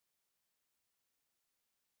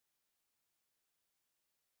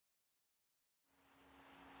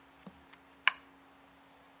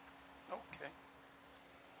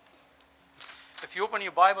If you open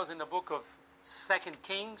your Bibles in the book of 2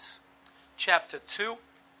 Kings, chapter 2,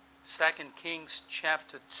 2 Kings,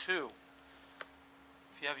 chapter 2.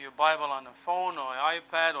 If you have your Bible on the phone or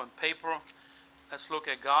iPad or on paper, let's look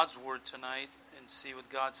at God's Word tonight and see what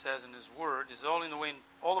God says in His Word. It's all the way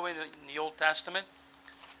in the Old Testament.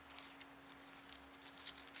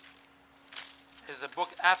 It's a book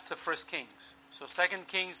after 1 Kings. So 2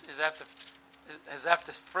 Kings is after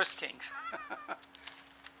 1 Kings.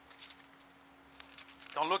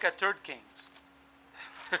 Don't look at 3 Kings.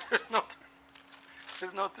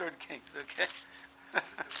 There's no 3 Kings, okay?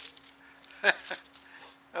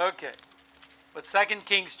 Okay. But 2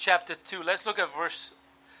 Kings chapter 2, let's look at verse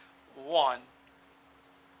 1.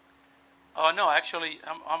 Oh, no, actually,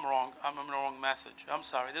 I'm wrong. I'm in the wrong message. I'm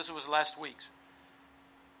sorry. This was last week's.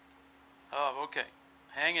 Oh, okay.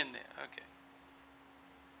 Hang in there. Okay.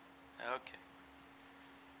 Okay.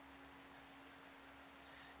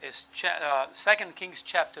 It's 2 Kings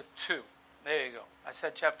chapter 2. There you go. I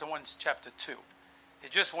said chapter 1, it's chapter 2.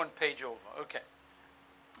 It's just one page over. Okay.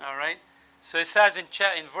 All right. So it says in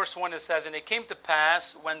verse 1, it says, "And it came to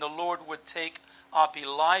pass when the Lord would take up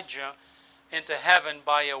Elijah into heaven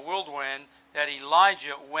by a whirlwind, that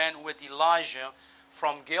Elijah went with Elijah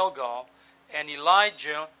from Gilgal. And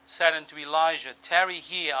Elijah said unto Elijah, Tarry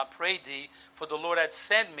here, I pray thee, for the Lord hath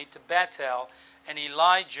sent me to Bethel. And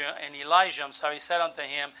Elijah said unto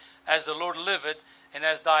him, As the Lord liveth, and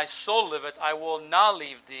as thy soul liveth, I will not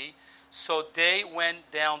leave thee. So they went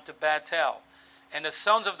down to Bethel. And the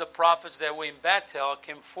sons of the prophets that were in Bethel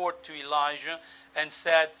came forth to Elijah, and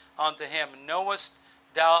said unto him, Knowest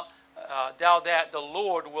thou that the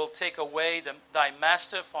Lord will take away thy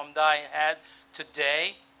master from thy head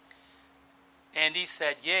today? And he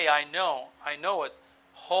said, Yea, I know it.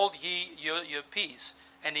 Hold ye your peace.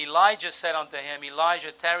 And Elijah said unto him,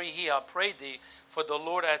 Elijah, tarry here, I pray thee, for the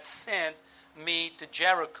Lord hath sent me to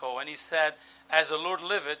Jericho. And he said, As the Lord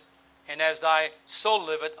liveth, and as thy soul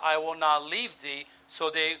liveth, I will not leave thee.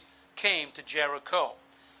 So they came to Jericho.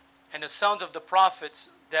 And the sons of the prophets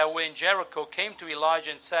that were in Jericho came to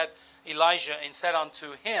Elijah and said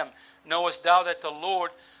unto him, Knowest thou that the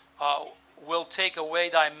Lord will take away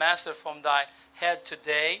thy master from thy head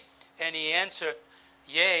today? And he answered,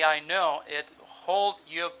 Yea, I know it. Hold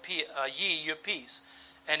ye your peace.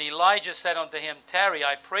 And Elijah said unto him, Tarry,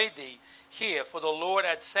 I pray thee, here, for the Lord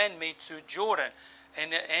hath sent me to Jordan.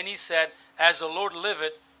 And he said, As the Lord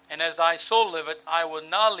liveth, and as thy soul liveth, I will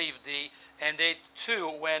not leave thee. And they two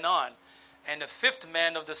went on. And the fifth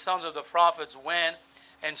man of the sons of the prophets went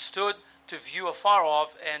and stood to view afar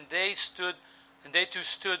off, and they two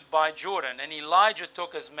stood by Jordan. And Elijah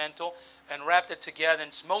took his mantle and wrapped it together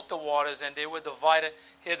and smote the waters, and they were divided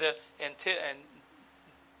hither and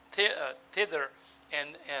thither,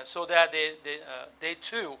 and so that they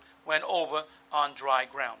too went over on dry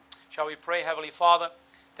ground. Shall we pray? Heavenly Father,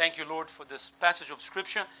 thank you, Lord, for this passage of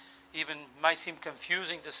Scripture. Even might seem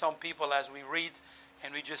confusing to some people as we read,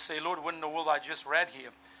 and we just say, Lord, what in the world I just read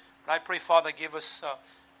here? But I pray, Father, give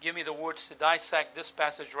me the words to dissect this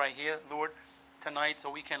passage right here, Lord, tonight, so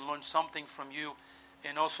we can learn something from you,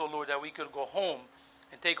 and also, Lord, that we could go home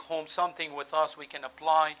and take home something with us we can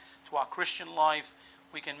apply to our Christian life.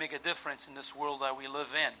 We can make a difference in this world that we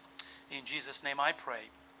live in. In Jesus' name I pray.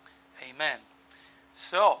 Amen.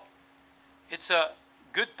 So, it's a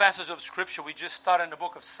good passage of Scripture. We just started in the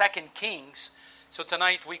book of 2 Kings. So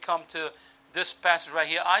tonight we come to this passage right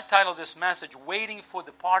here. I titled this message, Waiting for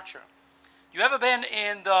Departure. You ever been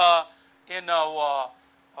in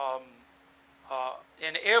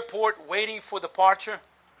an airport waiting for departure?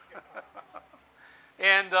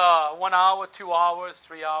 And 1 hour, 2 hours,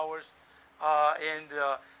 3 hours, and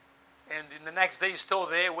the next day you're still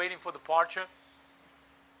there waiting for departure.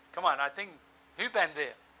 Come on, I think who's been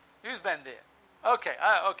there? Who's been there? Okay,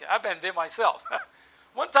 I've been there myself.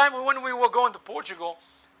 One time when we were going to Portugal,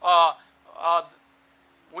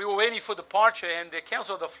 we were waiting for departure, and they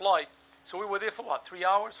canceled the flight. So we were there for 3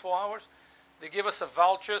 hours, 4 hours. They gave us a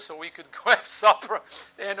voucher so we could go have supper,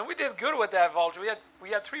 and we did good with that voucher. We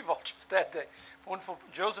had 3 vouchers that day, one for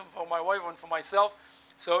Joseph, for my wife, one for myself.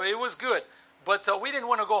 So it was good, but we didn't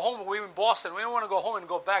want to go home. We were in Boston. We didn't want to go home and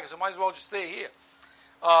go back, so might as well just stay here.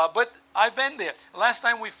 But I've been there. Last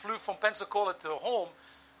time we flew from Pensacola to home,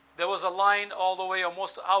 there was a line all the way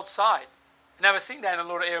almost outside. Never seen that in a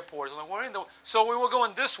little airport. So we were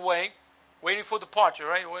going this way, waiting for departure,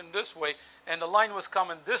 right? We went this way, and the line was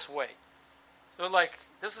coming this way. So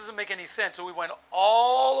this doesn't make any sense. So we went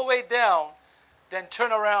all the way down, then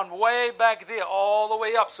turn around way back there, all the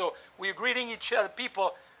way up. So we're greeting each other,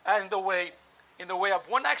 people in the way up.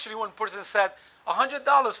 One person said,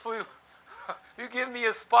 $100 for you You give me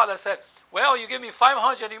a spot. I said, well, you give me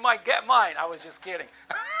 500, you might get mine. I was just kidding.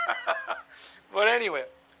 But anyway,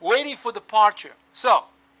 waiting for departure. So,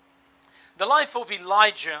 the life of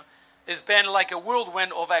Elijah has been like a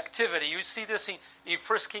whirlwind of activity. You see this in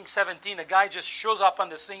 1 Kings 17. A guy just shows up on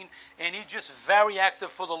the scene and he's just very active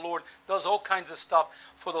for the Lord, does all kinds of stuff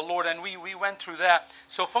for the Lord, and we went through that.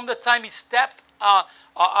 So from the time he stepped out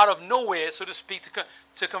of nowhere, so to speak,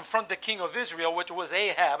 to confront the king of Israel, which was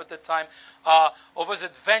Ahab at the time, of his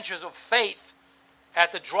adventures of faith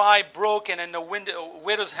at the dry brook and in the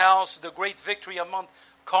widow's house, the great victory on Mount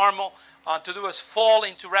Carmel, to do his fall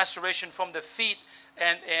into restoration from defeat.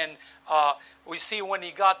 And we see when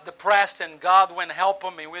he got depressed and God went help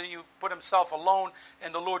him, and when he put himself alone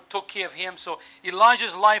and the Lord took care of him. So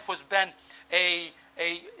Elijah's life was been a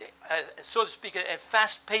so to speak, a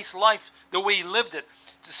fast-paced life, the way he lived it,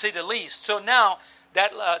 to say the least. So now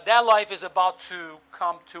that life is about to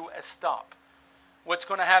come to a stop. What's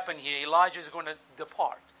going to happen here? Elijah is going to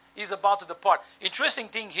depart. He's about to depart. Interesting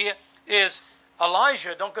thing here is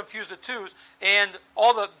Elijah, don't confuse the twos, and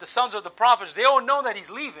all the sons of the prophets, they all know that he's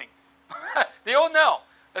leaving. They all know.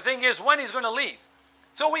 The thing is when he's going to leave.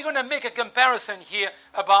 So we're going to make a comparison here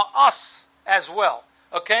about us as well.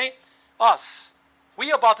 Okay? Us.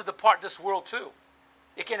 We are about to depart this world too.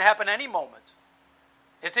 It can happen any moment.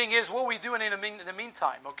 The thing is, what are we doing in the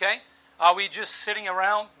meantime? Okay? Are we just sitting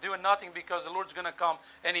around doing nothing because the Lord's going to come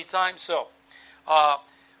anytime? So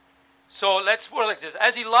let's put it like this.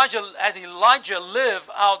 As Elijah lived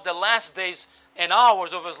out the last days and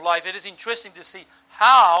hours of his life, it is interesting to see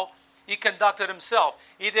how he conducted himself.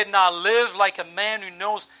 He did not live like a man who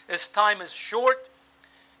knows his time is short.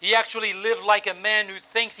 He actually lived like a man who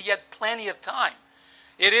thinks he had plenty of time.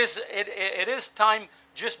 It is time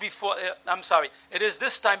just before, it is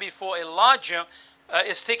this time before Elijah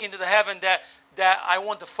is taken to the heaven that I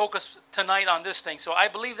want to focus tonight on this thing. So I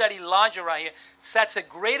believe that Elijah right here sets a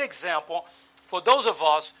great example for those of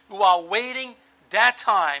us who are waiting that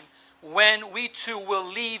time when we too will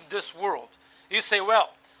leave this world. You say,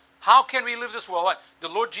 well, how can we leave this world? Well, the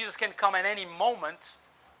Lord Jesus can come at any moment.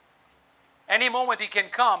 Any moment he can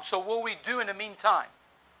come. So what we do in the meantime?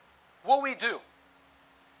 What we do?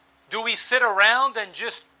 Do we sit around and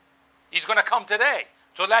just, he's going to come today,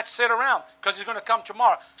 so let's sit around because he's going to come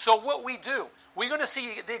tomorrow. So what we do, we're going to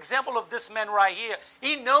see the example of this man right here.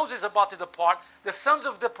 He knows he's about to depart. The sons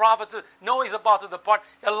of the prophets know he's about to depart.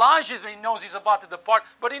 Elijah knows he's about to depart.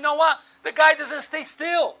 But you know what? The guy doesn't stay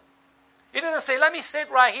still. He doesn't say, let me sit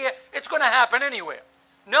right here. It's going to happen anywhere.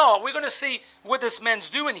 No, we're going to see what this man's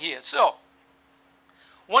doing here. So,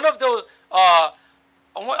 one of those,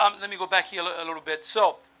 let me go back here a little bit.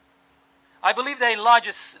 So, I believe that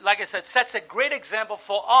Elijah, like I said, sets a great example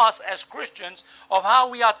for us as Christians of how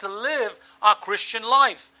we are to live our Christian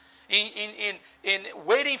life in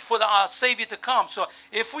waiting for our Savior to come. So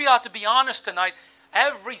if we are to be honest tonight,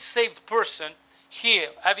 every saved person here,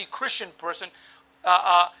 every Christian person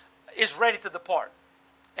is ready to depart.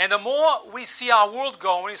 And the more we see our world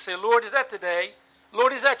going, we say, Lord, is that today?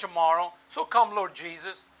 Lord, is that tomorrow? So come, Lord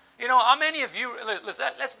Jesus. You know, how many of you,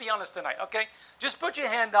 let's be honest tonight, okay? Just put your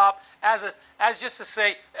hand up as just to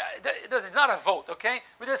say, it's not a vote, okay?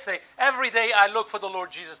 We just say, every day I look for the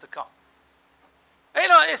Lord Jesus to come. You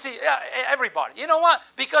know, you see, everybody. You know what?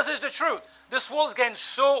 Because it's the truth. This world's getting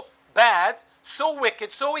so bad, so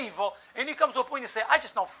wicked, so evil, and you come to a point you say, I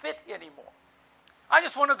just don't fit anymore. I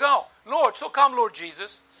just want to go. Lord, so come, Lord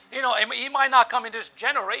Jesus. You know, he might not come in this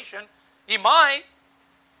generation. He might,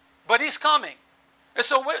 but he's coming. And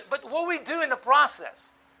so, but what we do in the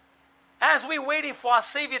process, as we're waiting for our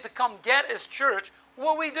Savior to come get his church,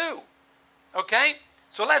 what we do, okay?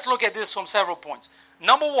 So let's look at this from several points.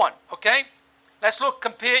 Number one, okay? Let's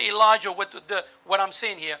compare Elijah with what I'm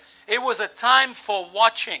saying here. It was a time for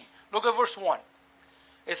watching. Look at verse 1.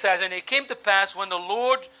 It says, and it came to pass when the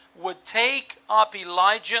Lord would take up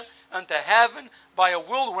Elijah unto heaven by a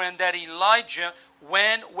whirlwind that Elijah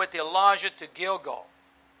went with Elijah to Gilgal.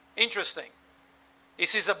 Interesting. It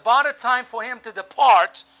says about a time for him to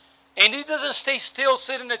depart, and he doesn't stay still,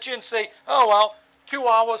 sit in the chair and say, oh, well, 2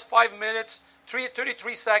 hours, 5 minutes,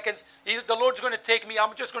 33 seconds, the Lord's going to take me,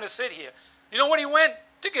 I'm just going to sit here. You know when he went?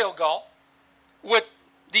 To Gilgal with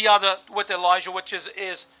Elijah, which is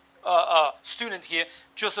his student here.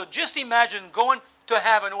 So just imagine going to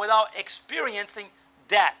heaven without experiencing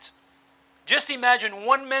that. Just imagine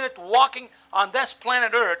 1 minute walking on this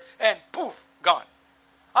planet Earth and poof, gone.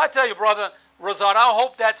 I tell you, brother Rosado, I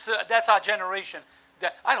hope that's our generation.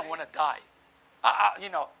 That I don't want to die.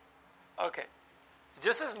 Okay.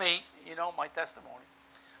 This is me, my testimony.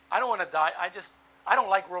 I don't want to die. I don't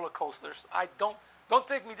like roller coasters. Don't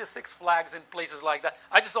take me to Six Flags and places like that.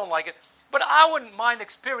 I just don't like it. But I wouldn't mind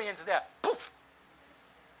experience that. Poof!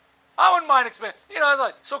 I wouldn't mind experience. I was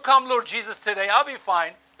like, so come Lord Jesus today. I'll be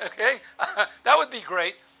fine. Okay? That would be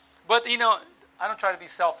great. But, I don't try to be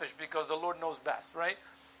selfish because the Lord knows best, right?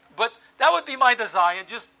 But that would be my desire.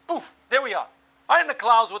 Just poof, there we are. Right in the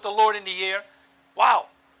clouds with the Lord in the air. Wow.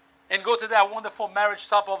 And go to that wonderful marriage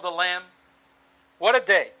supper of the Lamb. What a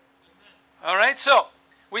day. All right, so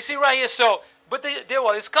we see right here, but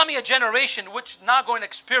there is coming a generation which not going to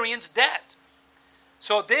experience that.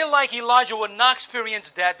 So they, like Elijah, will not experience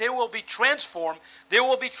that. They will be transformed. They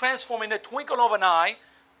will be transformed in the twinkle of an eye.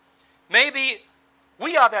 Maybe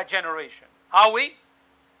we are that generation. Are we?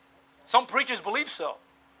 Some preachers believe so.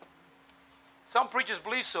 Some preachers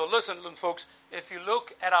believe so. Listen, folks, if you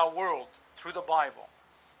look at our world through the Bible,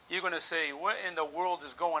 you're going to say, what in the world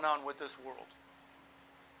is going on with this world?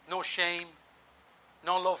 No shame,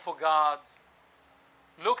 no love for God.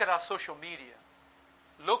 Look at our social media.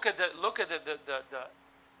 Look at the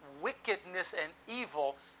wickedness and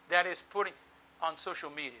evil that is putting on social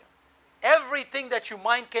media. Everything that your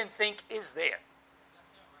mind can think is there.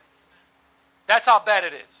 That's how bad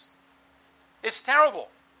it is. It's terrible.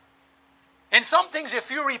 And some things,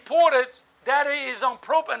 if you report it, that is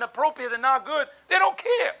inappropriate and not good, they don't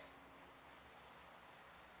care.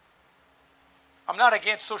 I'm not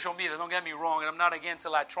against social media, don't get me wrong, and I'm not against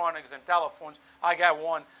electronics and telephones. I got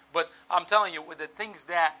one, but I'm telling you, with the things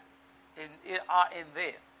that are in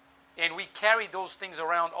there, and we carry those things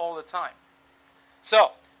around all the time.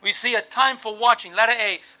 So, we see a time for watching. Letter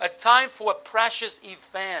A time for a precious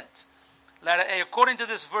event. Letter A, according to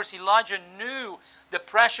this verse, Elijah knew the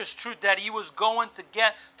precious truth that he was going to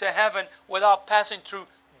get to heaven without passing through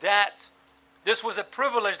that. This was a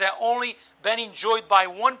privilege that only been enjoyed by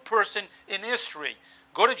one person in history.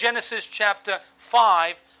 Go to Genesis chapter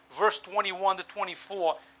 5, verse 21 to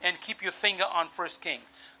 24, and keep your finger on 1 Kings.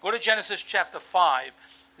 Go to Genesis chapter 5.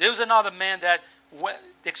 There was another man that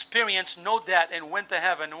experienced no death and went to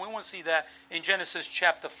heaven. And we want to see that in Genesis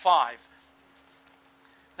chapter 5.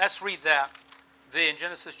 Let's read that there in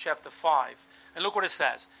Genesis chapter 5. And look what it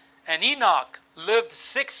says. And Enoch lived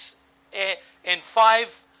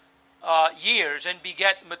 605 years and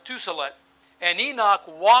begat Methuselah. And Enoch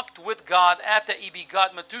walked with God after he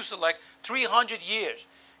begot Methuselah 300 years.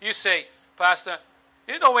 You say, Pastor,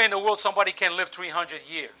 there's no way in the world somebody can live 300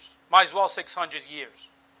 years. Might as well 600 years.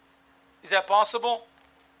 Is that possible?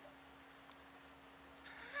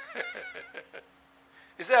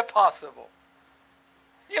 Is that possible?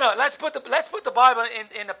 Let's put the Bible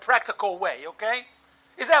in a practical way, okay?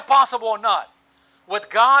 Is that possible or not? With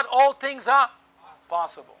God, all things are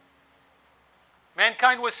possible.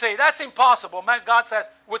 Mankind would say, that's impossible. God says,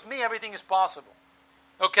 with me, everything is possible.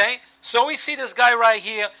 Okay? So we see this guy right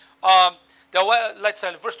here. Let's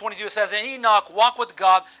say, verse 22 says, and Enoch walked with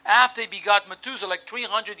God after he begot Methuselah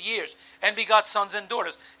 300 years and begot sons and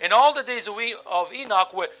daughters. And all the days of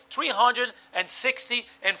Enoch were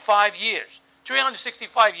 365 years.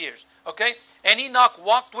 365 years. Okay? And Enoch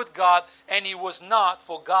walked with God, and he was not,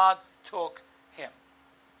 for God took him.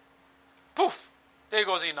 Poof! There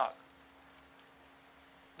goes Enoch.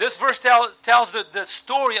 This verse tells the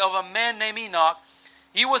story of a man named Enoch.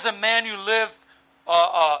 He was a man who lived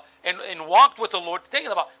and walked with the Lord. Think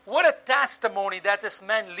about what a testimony that this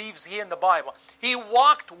man leaves here in the Bible. He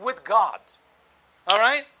walked with God. All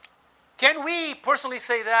right? Can we personally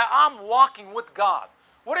say that? I'm walking with God.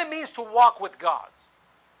 What it means to walk with God.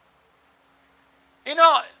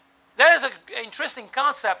 That is an interesting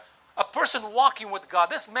concept. A person walking with God.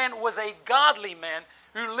 This man was a godly man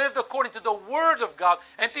who lived according to the Word of God.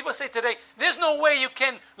 And people say today, there's no way you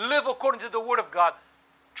can live according to the Word of God.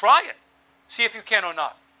 Try it. See if you can or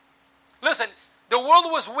not. Listen, the world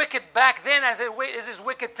was wicked back then as it is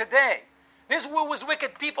wicked today. This world was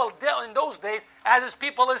wicked people in those days as his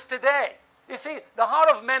people is today. You see, the heart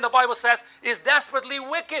of man, the Bible says, is desperately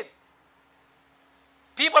wicked.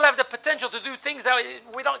 People have the potential to do things that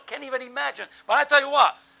we can't even imagine. But I tell you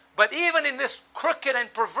what, but even in this crooked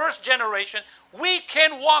and perverse generation, we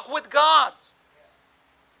can walk with God.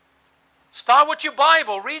 Start with your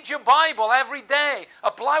Bible. Read your Bible every day.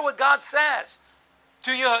 Apply what God says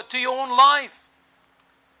to your own life.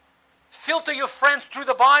 Filter your friends through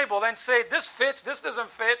the Bible and say, this fits, this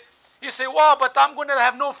doesn't fit. You say, well, but I'm going to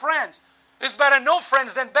have no friends. It's better no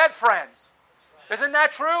friends than bad friends. Isn't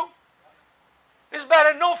that true? It's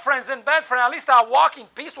better no friends than bad friends. At least I walk in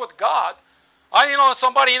peace with God.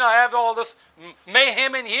 Somebody, I have all this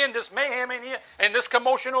mayhem in here and this mayhem in here and this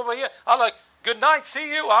commotion over here. I'm like, good night,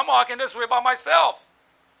 see you. I'm walking this way by myself.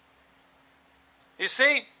 You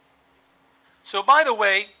see? So by the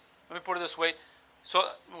way, let me put it this way. So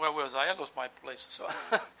where was I? I lost my place. So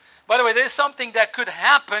by the way, there's something that could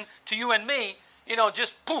happen to you and me,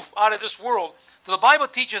 just poof, out of this world. So the Bible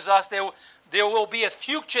teaches us there will be a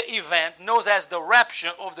future event known as the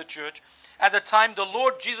rapture of the church at the time the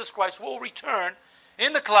Lord Jesus Christ will return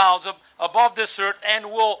in the clouds above this earth and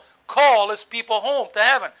will call his people home to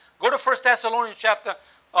heaven. Go to 1 Thessalonians chapter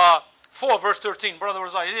 4, verse 13. Brother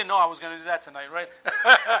Rosai, you didn't know I was going to do that tonight, right?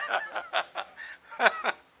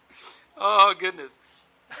 Oh, goodness.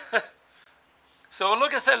 So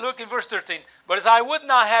look in verse 13. But as I would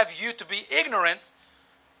not have you to be ignorant,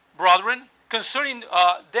 brethren, concerning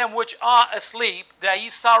them which are asleep, that ye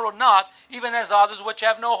sorrow not, even as others which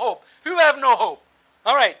have no hope. Who have no hope?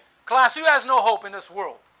 All right, class, who has no hope in this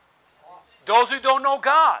world? Those who don't know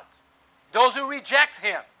God. Those who reject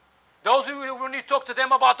Him. Those who, when you talk to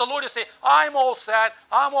them about the Lord, they say, I'm all sad,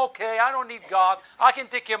 I'm okay, I don't need God, I can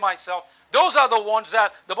take care of myself. Those are the ones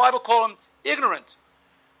that the Bible calls them ignorant.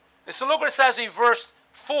 And so look what it says in verse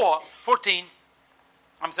 14.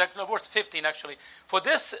 Verse 15 actually. For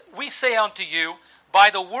this we say unto you, by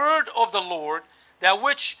the word of the Lord, that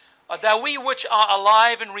we which are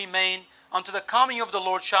alive and remain unto the coming of the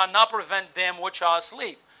Lord shall not prevent them which are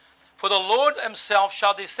asleep. For the Lord himself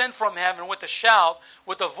shall descend from heaven with a shout,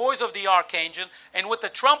 with the voice of the archangel, and with the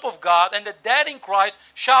trump of God, and the dead in Christ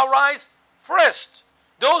shall rise first.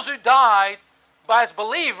 Those who died as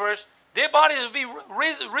believers, their bodies will be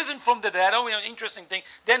risen from the dead. Oh, interesting thing.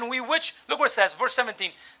 Then we which, look what it says, verse 17.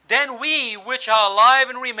 Then we which are alive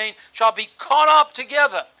and remain shall be caught up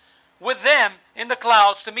together with them in the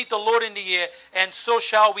clouds to meet the Lord in the air, and so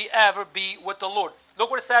shall we ever be with the Lord. Look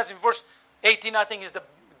what it says in verse 18, I think is the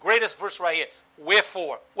greatest verse right here.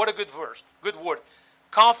 Wherefore, what a good verse, good word.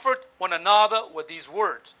 Comfort one another with these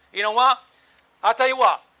words. You know what? I'll tell you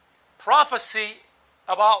what. Prophecy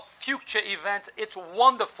about future events, it's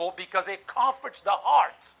wonderful because it comforts the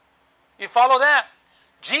hearts. You follow that?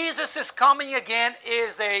 Jesus is coming again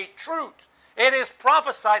is a truth. It is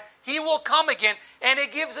prophesied. He will come again, and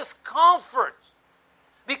it gives us comfort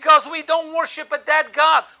because we don't worship a dead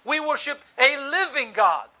God. We worship a living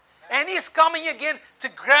God. And He's coming again to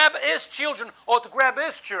grab His children or to grab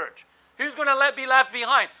His church. Who's going to be left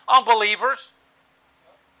behind? Unbelievers.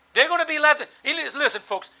 They're going to be left. Listen,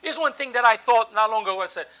 folks, here's one thing that I thought not long ago. I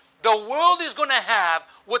said, the world is going to have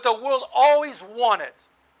what the world always wanted,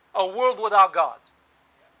 a world without God.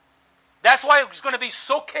 That's why it's going to be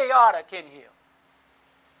so chaotic in here.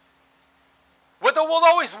 What the world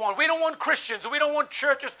always wants. We don't want Christians. We don't want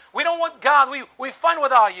churches. We don't want God. We're fine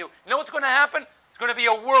without you. You know what's going to happen? It's going to be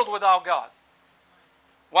a world without God.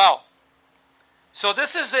 Wow. So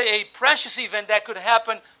this is a precious event that could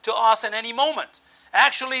happen to us at any moment.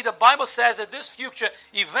 Actually, the Bible says that this future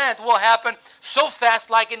event will happen so fast,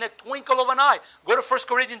 like in the twinkle of an eye. Go to 1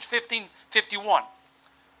 Corinthians 15:51.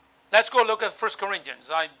 Let's go look at 1 Corinthians.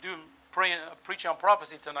 I do preach on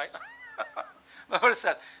prophecy tonight. Look what it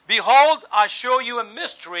says. Behold, I show you a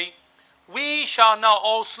mystery. We shall not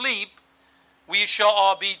all sleep. We shall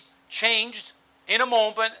all be changed in a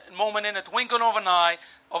moment in a twinkling of an eye,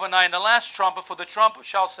 in the last trumpet. For the trumpet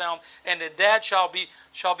shall sound, and the dead shall be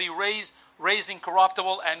raised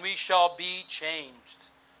incorruptible, and we shall be changed.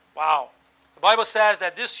 Wow. The Bible says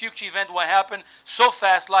that this future event will happen so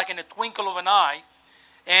fast, like in a twinkle of an eye.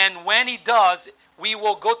 And when He does, we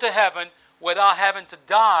will go to heaven without having to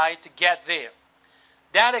die to get there.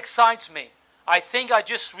 That excites me. I think I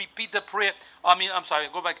just repeat the prayer.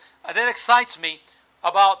 Go back. That excites me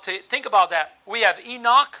think about that. We have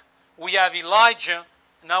Enoch, we have Elijah,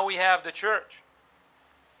 now we have the church.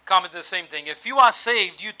 Comment the same thing. If you are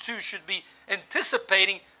saved, you too should be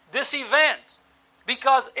anticipating this event.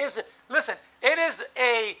 Because, it is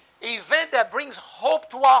an event that brings hope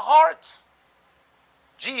to our hearts.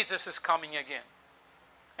 Jesus is coming again.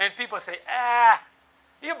 And people say,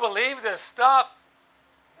 you believe this stuff?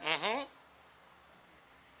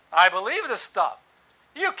 I believe this stuff.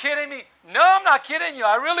 You kidding me? No, I'm not kidding you.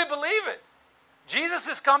 I really believe it. Jesus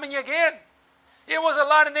is coming again. It was a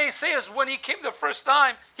lot of naysayers when He came the first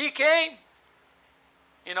time. He came.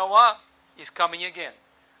 You know what? He's coming again.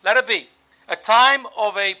 Let it be. A time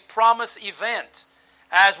of a promised event.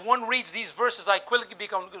 As one reads these verses, I quickly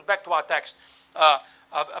go back to our text.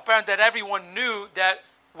 Apparently that everyone knew that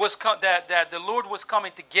the Lord was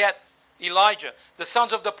coming to get Elijah. The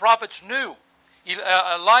sons of the prophets knew.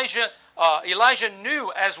 Elijah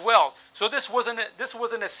knew as well. So this wasn't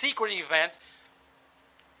a secret event.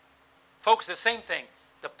 Folks, the same thing.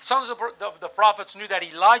 The sons of the prophets knew that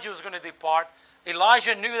Elijah was going to depart.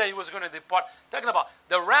 Elijah knew that he was going to depart. Talking about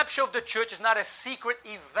the rapture of the church is not a secret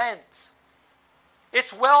event.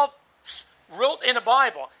 It's well wrote in the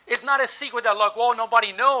Bible. It's not a secret that, like, well,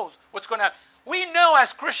 nobody knows what's going to happen. We know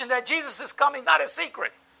as Christians that Jesus is coming, not a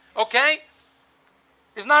secret. Okay?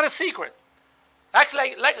 It's not a secret.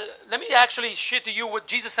 Actually, let me actually share to you what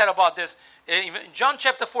Jesus said about this. In John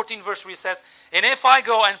chapter 14, verse 3 says, and if I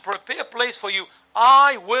go and prepare a place for you,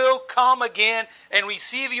 I will come again and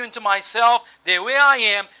receive you into myself, that where I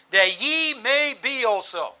am, that ye may be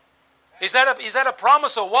also. Is that a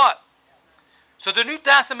promise or what? So the New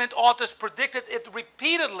Testament authors predicted it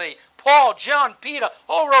repeatedly. Paul, John, Peter,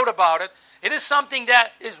 all wrote about it. It is something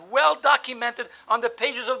that is well documented on the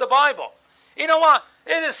pages of the Bible. You know what?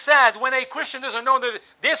 It is sad when a Christian doesn't know that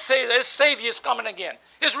this Savior is coming again.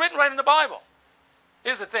 It's written right in the Bible.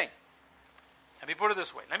 Here's the thing. Let me put it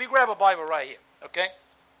this way. Let me grab a Bible right here. Okay?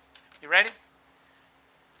 You ready?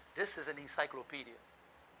 This is an encyclopedia.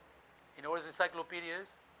 You know what an encyclopedia is?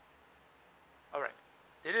 All right.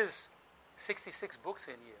 It is 66 books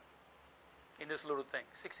in here. In this little thing.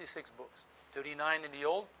 66 books. 39 in the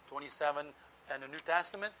Old, 27 in the New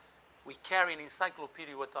Testament. We carry an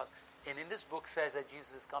encyclopedia with us. And in this book says that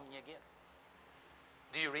Jesus is coming again.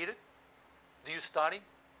 Do you read it? Do you study?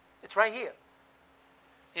 It's right here.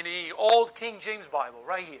 In the old King James Bible,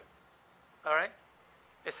 right here. All right?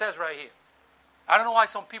 It says right here. I don't know why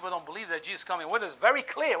some people don't believe that Jesus is coming. Well, it's very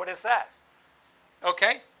clear what it says.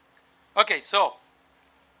 Okay? Okay, so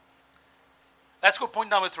let's go point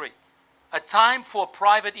number 3. A time for a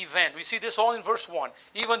private event. We see this all in verse 1.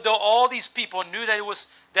 Even though all these people knew that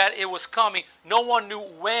it was coming, no one knew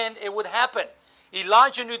when it would happen.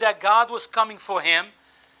 Elijah knew that God was coming for him,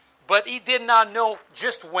 but he did not know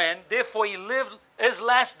just when. Therefore, he lived his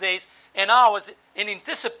last days and hours in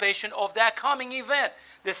anticipation of that coming event.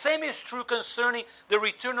 The same is true concerning the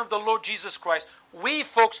return of the Lord Jesus Christ. We,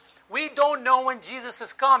 folks, we don't know when Jesus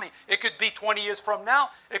is coming. It could be 20 years from now.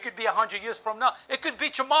 It could be 100 years from now. It could be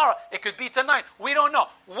tomorrow. It could be tonight. We don't know.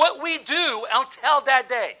 What we do until that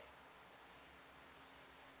day.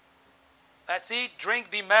 Let's eat,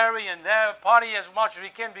 drink, be merry, and party as much as we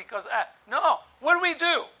can because, no. What do we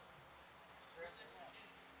do?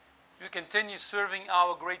 We continue serving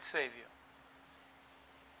our great Savior.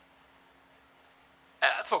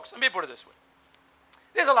 Folks, let me put it this way.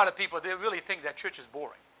 There's a lot of people that really think that church is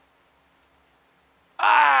boring.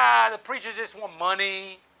 The preachers just want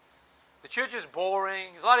money. The church is boring.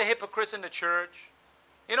 There's a lot of hypocrites in the church.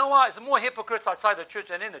 You know what? There's more hypocrites outside the church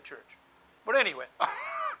than in the church. But anyway,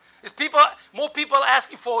 there's more people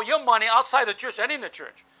asking for your money outside the church than in the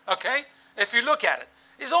church. Okay? If you look at it.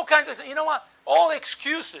 There's all kinds of, you know what? All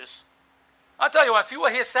excuses. I'll tell you what, if you were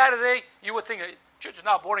here Saturday, you would think church is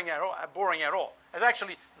not boring at all. It's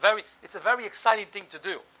actually it's a very exciting thing to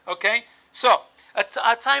do. Okay? So,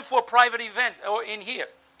 a time for a private event in here.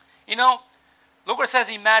 You know, look what it says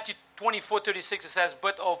in Matthew 24:36. It says,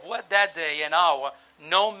 but of what that day and hour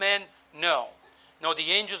no man know, nor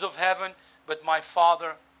the angels of heaven, but my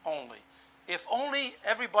Father only. If only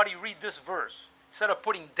everybody read this verse, instead of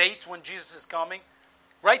putting dates when Jesus is coming,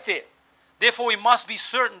 right there. Therefore, we must be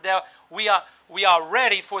certain that we are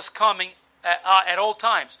ready for his coming at all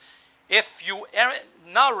times. If you are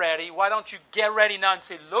not ready, why don't you get ready now and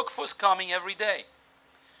say, look for his coming every day.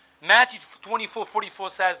 Matthew 24:44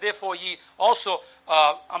 says, therefore be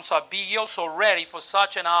ye also ready for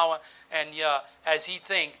such an hour and as ye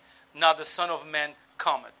think, now the Son of Man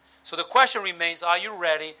cometh. So the question remains, are you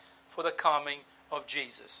ready for the coming of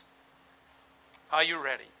Jesus? Are you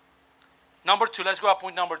ready? Number 2, let's go to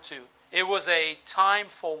point number 2. It was a time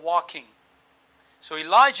for walking. So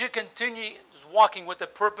Elijah continues walking with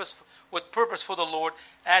purpose for the Lord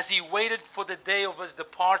as he waited for the day of his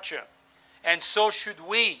departure. And so should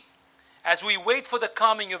we. As we wait for the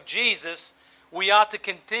coming of Jesus, we ought to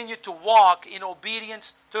continue to walk in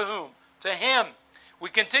obedience to whom? To him. We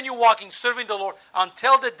continue walking, serving the Lord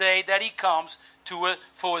until the day that he comes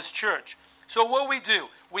for his church. So what we do?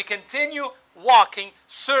 We continue walking,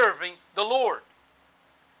 serving the Lord.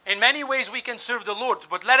 In many ways we can serve the Lord,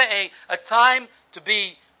 but letter a time to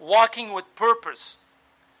be walking with purpose.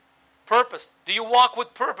 Purpose. Do you walk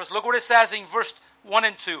with purpose? Look what it says in verse 1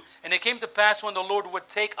 and 2. And it came to pass when the Lord would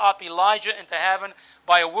take up Elijah into heaven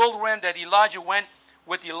by a whirlwind that Elijah went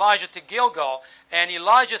with Elijah to Gilgal. And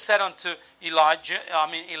Elijah said unto Elijah,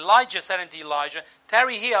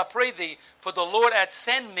 tarry here, I pray thee, for the Lord hath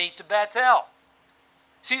sent me to Bethel.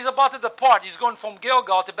 See, he's about to depart. He's going from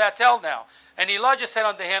Gilgal to Bethel now. And Elijah said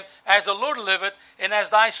unto him, as the Lord liveth, and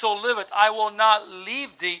as thy soul liveth, I will not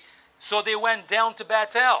leave thee. So they went down to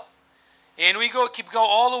Bethel. And we keep going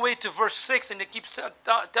all the way to verse 6, and it keeps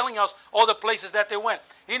telling us all the places that they went.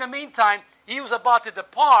 In the meantime, he was about to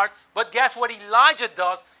depart, but guess what Elijah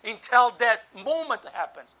does until that moment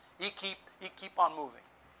happens? He keep on moving.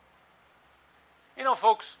 You know,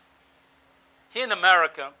 folks, here in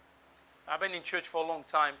America, I've been in church for a long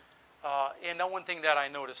time, and the one thing that I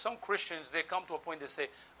noticed, some Christians, they come to a point they say,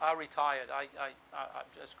 I retired, I'm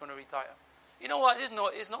just going to retire. You know what? There's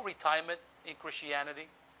no retirement in Christianity.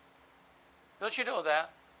 Don't you know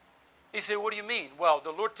that? He said, what do you mean? Well,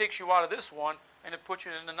 the Lord takes you out of this one and it puts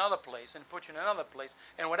you in another place and puts you in another place.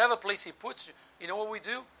 And whatever place he puts you, you know what we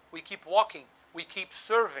do? We keep walking. We keep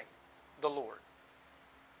serving the Lord.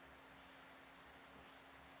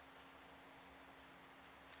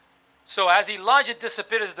 So as Elijah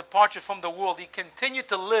anticipated his departure from the world, he continued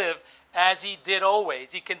to live as he did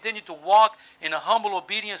always. He continued to walk in a humble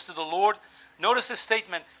obedience to the Lord. Notice the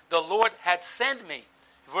statement, the Lord had sent me.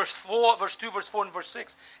 Verse 4, verse 2, verse 4, and verse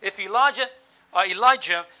 6. If Elijah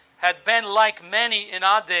had been like many in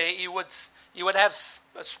our day, he would have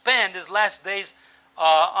spent his last days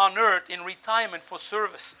on earth in retirement from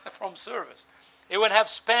service. He would have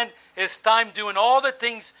spent his time doing all the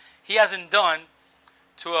things he hasn't done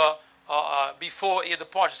before he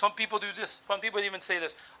departs. Some people do this. Some people even say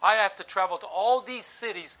this. I have to travel to all these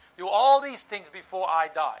cities, do all these things before I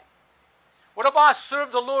die. What about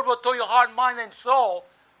serve the Lord with all your heart, mind, and soul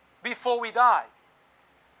before we die?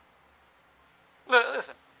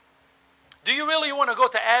 Listen, do you really want to go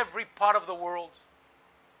to every part of the world?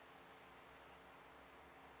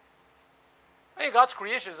 Hey, God's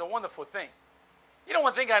creation is a wonderful thing. You know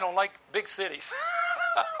one thing I don't like? Big cities.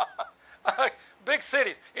 Big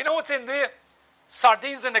cities. You know what's in there?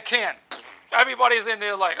 Sardines in a can. Everybody's in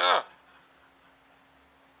there like, ugh.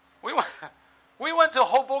 We went to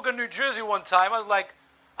Hoboken, New Jersey one time. I was like,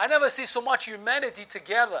 I never see so much humanity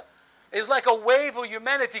together. It's like a wave of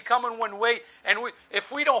humanity coming one way, and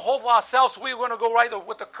if we don't hold ourselves, we're going to go right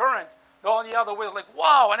with the current. Go the other way. It's like,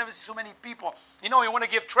 wow, I never see so many people. You know, you want to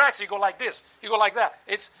give tracts, you go like this, you go like that.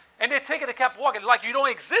 And they take it and kept walking like you don't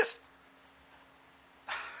exist.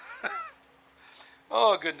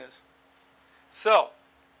 Oh, goodness. So,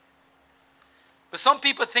 but some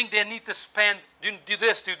people think they need to spend, do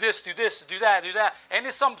this, do that. And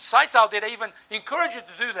there's some sites out there that even encourage you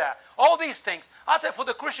to do that. All these things. I think for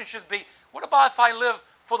the Christian should be, what about if I live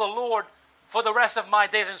for the Lord for the rest of my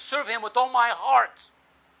days and serve Him with all my heart?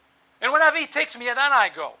 And whenever He takes me, then I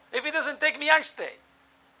go. If He doesn't take me, I stay.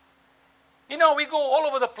 You know, we go all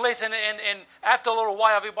over the place, and after a little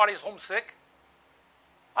while, everybody's homesick.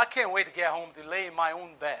 I can't wait to get home to lay in my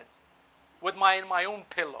own bed with my own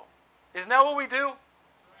pillow. Isn't that what we do?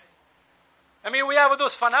 I mean, we have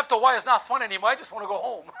those fun. After a while, it's not fun anymore. I just want to go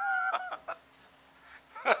home.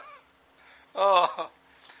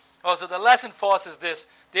 So the lesson for us is this.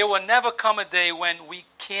 There will never come a day when we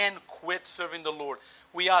can quit serving the Lord.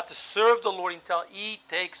 We are to serve the Lord until He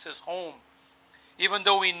takes us home. Even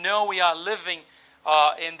though we know we are living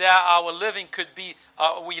and that our living could be,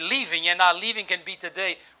 we leaving, and our leaving can be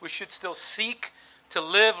today, we should still seek to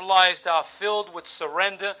live lives that are filled with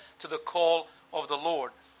surrender to the call of the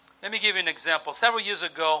Lord. Let me give you an example. Several years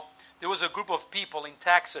ago, there was a group of people in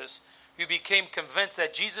Texas who became convinced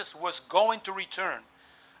that Jesus was going to return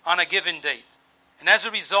on a given date. And as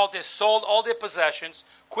a result, they sold all their possessions,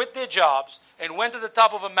 quit their jobs, and went to the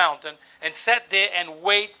top of a mountain and sat there and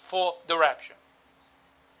wait for the rapture.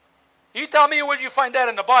 You tell me where did you find that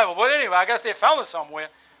in the Bible? But anyway, I guess they found it somewhere.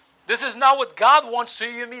 This is not what God wants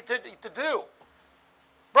you and me to do.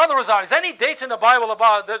 Brother Rosario, is any dates in the Bible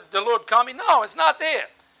about the Lord coming? No, it's not there.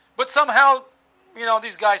 But somehow, you know,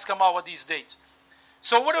 these guys come out with these dates.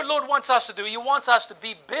 So what the Lord wants us to do, He wants us to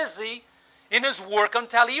be busy in His work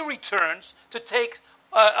until He returns to take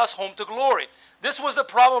us home to glory. This was the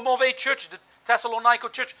problem of a church, the Thessalonica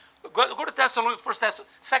church. Go to 2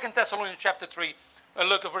 Thessalonians chapter 3 and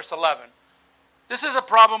look at verse 11. This is a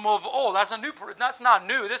problem of old. That's not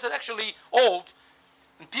new. This is actually old.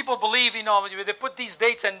 And people believe, you know, they put these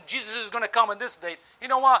dates and Jesus is going to come on this date. You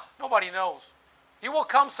know what? Nobody knows. He will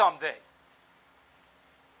come someday.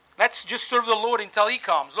 Let's just serve the Lord until He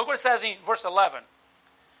comes. Look what it says in verse 11.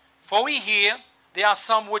 For we hear there are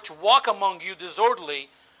some which walk among you disorderly,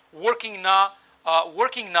 working not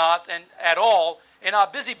and at all, and are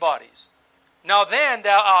busybodies. Now then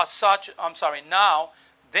there are such,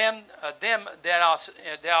 them that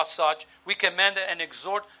are such, we commend and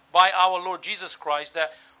exhort by our Lord Jesus Christ,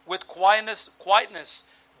 that with quietness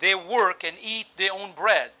they work and eat their own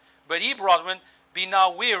bread. But ye, brethren, be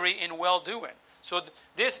not weary in well-doing. So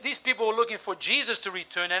these people were looking for Jesus to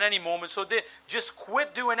return at any moment, so they just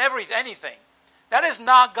quit doing anything. That is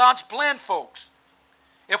not God's plan, folks.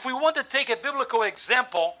 If we want to take a biblical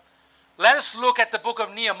example, let us look at the book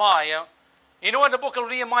of Nehemiah. You know what the book of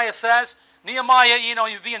Nehemiah says? Nehemiah,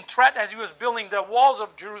 he's being threatened as he was building the walls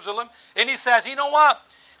of Jerusalem. And he says, you know what?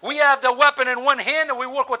 We have the weapon in one hand and we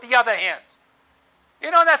work with the other hand.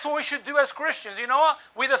 That's what we should do as Christians. You know what?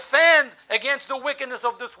 We defend against the wickedness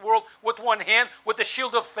of this world with one hand, with the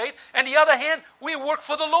shield of faith. And the other hand, we work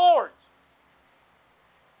for the Lord.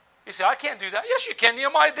 You say, I can't do that. Yes, you can.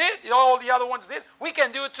 Nehemiah did. All the other ones did. We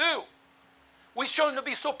can do it too. We shouldn't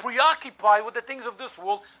be so preoccupied with the things of this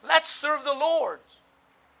world. Let's serve the Lord.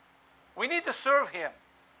 We need to serve Him.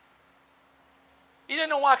 You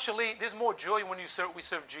didn't know actually there's more joy when we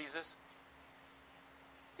serve Jesus.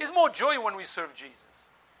 There's more joy when we serve Jesus.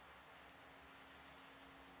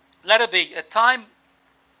 Let it be a time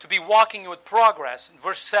to be walking with progress. In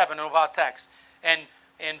verse 7 of our text.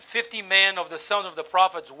 And 50 men of the sons of the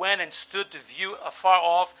prophets went and stood to view afar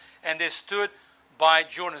off, and they stood by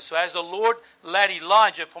Jordan. So as the Lord led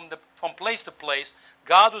Elijah from place to place,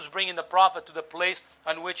 God was bringing the prophet to the place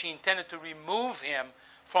on which He intended to remove him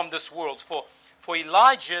from this world. For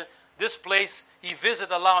Elijah, this place he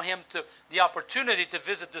visited allowed him the opportunity to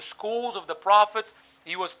visit the schools of the prophets.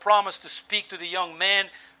 He was promised to speak to the young men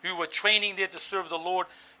who were training there to serve the Lord.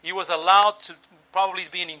 He was allowed to probably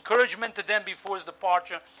be an encouragement to them before his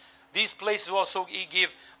departure. These places also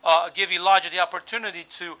give Elijah the opportunity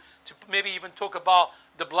to maybe even talk about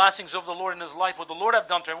the blessings of the Lord in his life, what the Lord have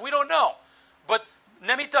done to him. We don't know. But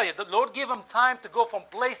let me tell you, the Lord gave him time to go from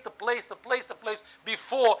place to place to place to place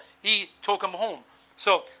before He took him home.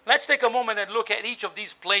 So let's take a moment and look at each of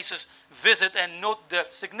these places, visit and note the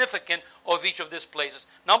significance of each of these places.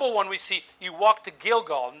 Number one, we see he walked to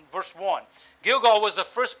Gilgal in verse 1. Gilgal was the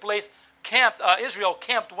first place Israel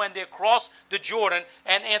camped when they crossed the Jordan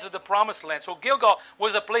and entered the promised land. So Gilgal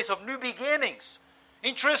was a place of new beginnings.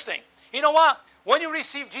 Interesting. You know what? When you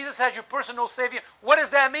receive Jesus as your personal Savior, what does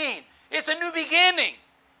that mean? It's a new beginning.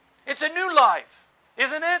 It's a new life,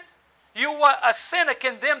 isn't it? You were a sinner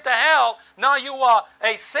condemned to hell. Now you are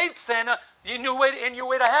a saved sinner in your way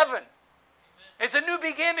to heaven. Amen. It's a new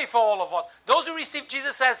beginning for all of us. Those who receive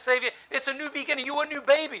Jesus as Savior, it's a new beginning. You're a new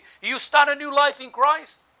baby. You start a new life in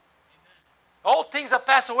Christ. Amen. All things have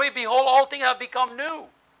passed away. Behold, all things have become new.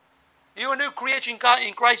 You're a new creation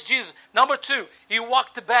in Christ Jesus. Number two, he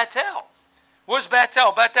walked to Bethel. Where's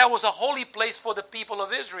Bethel? Bethel was a holy place for the people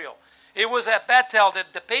of Israel. It was at Bethel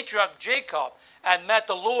that the patriarch Jacob had met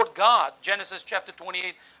the Lord God. Genesis chapter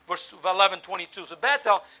 28, verse 11, 22. So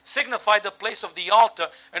Bethel signified the place of the altar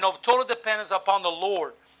and of total dependence upon the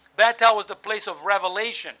Lord. Bethel was the place of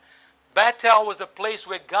revelation. Bethel was the place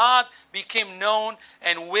where God became known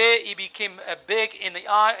and where He became big in the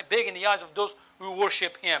eyes of those who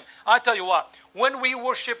worship Him. I tell you what, when we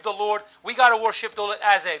worship the Lord, we got to worship the Lord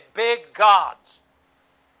as a big God.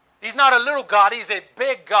 He's not a little God, He's a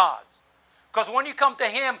big God. Because when you come to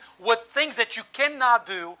Him with things that you cannot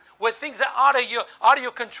do, with things that are out of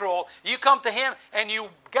your control, you come to Him and you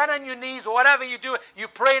get on your knees or whatever you do, you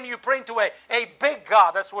pray and you pray to a big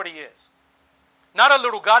God. That's what He is. Not a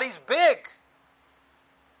little God, He's big.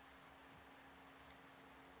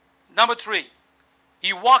 Number 3,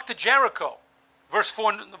 He walked to Jericho. Verse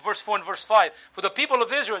 4 and verse 5. For the people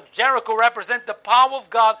of Israel, Jericho represents the power of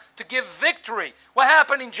God to give victory. What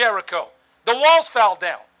happened in Jericho? The walls fell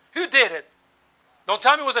down. Who did it? Don't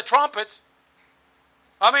tell me it was the trumpets.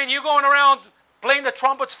 I mean, you're going around playing the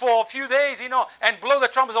trumpets for a few days, and blow the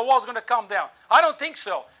trumpets, the wall's going to come down. I don't think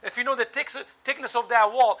so. If you know the thickness of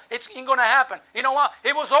that wall, it ain't going to happen. You know what?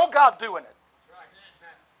 It was all God doing it.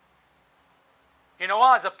 You know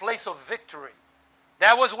what? It's a place of victory.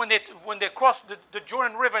 That was when they crossed the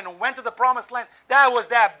Jordan River and went to the promised land. That was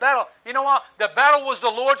that battle. You know what? The battle was the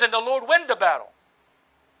Lord's and the Lord won the battle.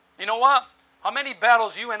 You know what? How many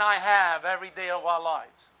battles you and I have every day of our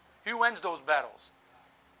lives? Who wins those battles?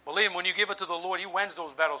 Believe me, when you give it to the Lord, He wins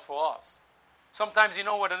those battles for us. Sometimes you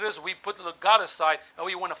know what it is, we put God aside and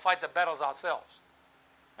we want to fight the battles ourselves.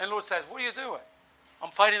 And the Lord says, what are you doing?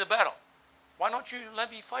 I'm fighting the battle. Why don't you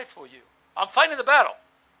let me fight for you? I'm fighting the battle.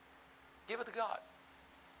 Give it to God.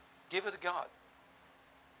 Give it to God.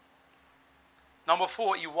 Number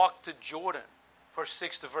 4, He walked to Jordan. Verse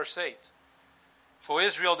 6 to verse 8. For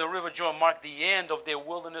Israel, the river Jordan marked the end of their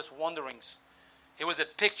wilderness wanderings. It was a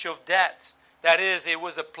picture of that. That is, it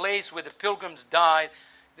was a place where the pilgrims died.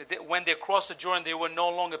 When they crossed the Jordan, they were no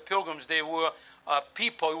longer pilgrims. They were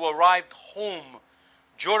people who arrived home.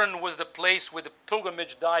 Jordan was the place where the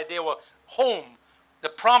pilgrimage died. They were home, the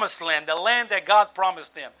promised land, the land that God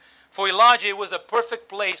promised them. For Elijah, it was the perfect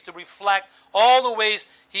place to reflect all the ways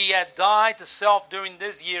he had died to self during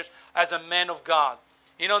these years as a man of God.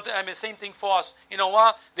 You know, I mean, same thing for us. You know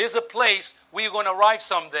what? There's a place we're going to arrive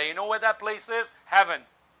someday. You know where that place is? Heaven. Amen.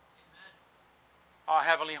 Our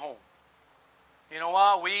heavenly home. You know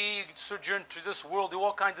what? We sojourn through this world, do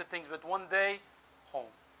all kinds of things, but one day, home.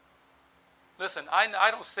 Listen,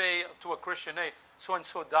 I don't say to a Christian, hey,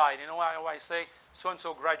 so-and-so died. You know why I say?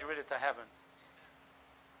 So-and-so graduated to heaven.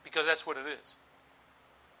 Because that's what it is.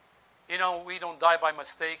 You know, we don't die by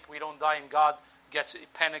mistake. We don't die and God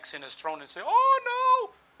panics in his throne and say, oh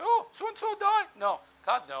no, oh, so-and-so died. No,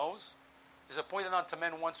 God knows. It's appointed unto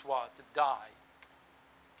men once what? To die.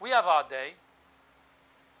 We have our day.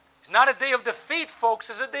 It's not a day of defeat, folks.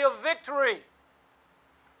 It's a day of victory.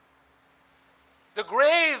 The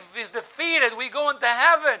grave is defeated. We go into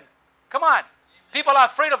heaven. Come on. People are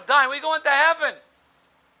afraid of dying. We go into heaven.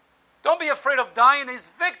 Don't be afraid of dying. It's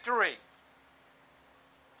victory.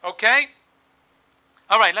 Okay?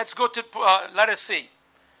 All right, let's go to, let us see.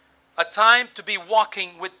 A time to be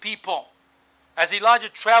walking with people. As Elijah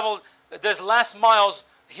traveled these last miles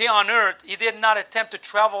here on earth, he did not attempt to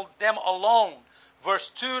travel them alone. Verse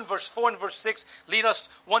 2 and verse 4 and verse 6 lead us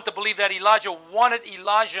want to believe that Elijah wanted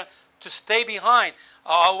Elijah to stay behind.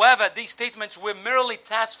 However, these statements were merely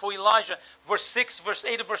tasks for Elijah. Verse 6, verse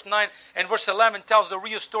 8, verse 9, and verse 11 tells the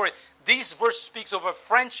real story. This verse speaks of a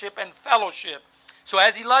friendship and fellowship. So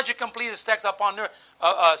as Elijah completed stacks upon earth,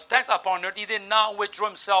 he did not withdraw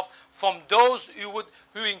himself from those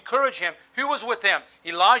who encourage him. Who was with him?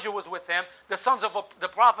 Elijah was with him. The sons of the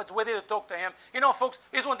prophets were there to talk to him. You know, folks,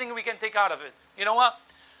 here's one thing we can take out of it. You know what?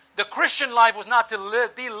 The Christian life was not to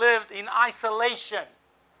be lived in isolation.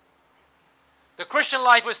 The Christian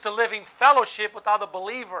life was to live in fellowship with other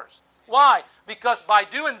believers. Why? Because by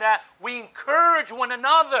doing that, we encourage one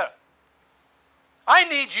another. I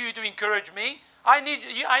need you to encourage me.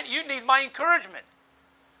 You need my encouragement.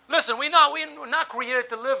 Listen, we're not created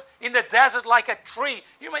to live in the desert like a tree.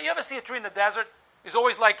 You ever see a tree in the desert? It's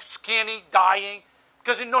always like skinny, dying,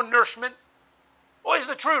 because there's no nourishment. Always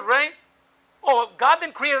the truth, right? Oh, God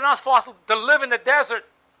didn't create us for us to live in the desert,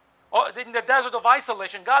 or in the desert of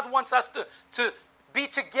isolation. God wants us to be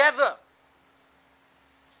together.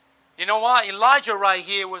 You know what? Elijah right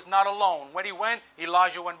here was not alone. When he went,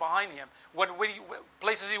 Elijah went behind him.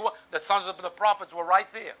 Places he went, the sons of the prophets were right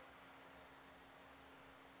there.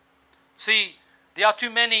 See, there are too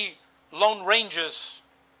many Lone Ranger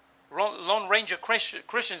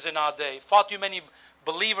Christians in our day. Far too many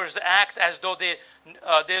believers act as though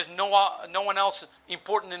there's no one else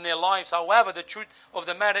important in their lives. However, the truth of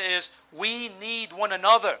the matter is we need one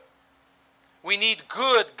another. We need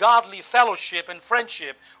good, godly fellowship and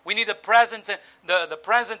friendship. We need the presence and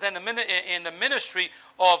the ministry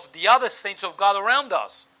of the other saints of God around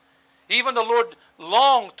us. Even the Lord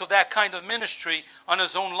longed to that kind of ministry on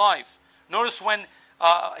his own life. Notice when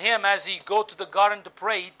as he go to the garden to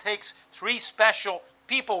pray, he takes 3 special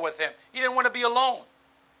people with him. He didn't want to be alone.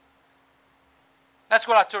 That's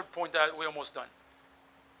what our third point that we're almost done.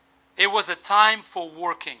 It was a time for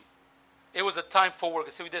working. It was a time for work.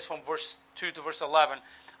 See this from verse 2 to verse 11.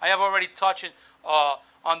 I have already touched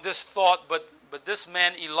on this thought, but this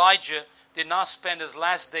man, Elijah, did not spend his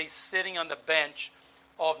last days sitting on the bench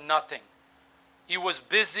of nothing. He was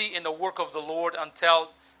busy in the work of the Lord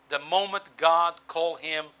until the moment God called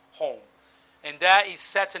him home. And that he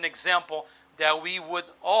sets an example that we would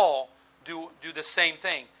all do the same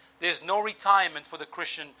thing. There's no retirement for the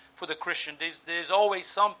Christian. There's always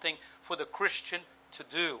something for the Christian to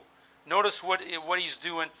do. Notice what he's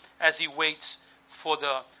doing as he waits for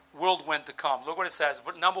the whirlwind to come. Look what it says.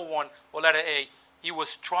 Number 1, or letter A, he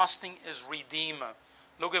was trusting his Redeemer.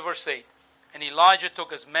 Look at verse 8. And Elijah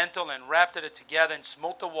took his mantle and wrapped it together and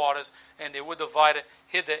smote the waters, and they were divided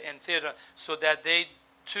hither and thither, so that they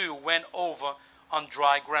too went over on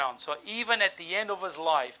dry ground. So even at the end of his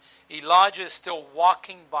life, Elijah is still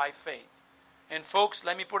walking by faith. And folks,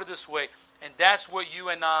 let me put it this way, and that's what you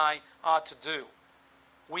and I are to do.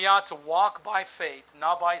 We are to walk by faith,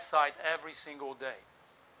 not by sight, every single day.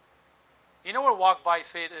 You know what walk by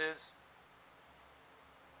faith is?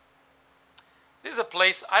 There's a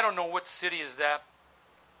place, I don't know what city is that.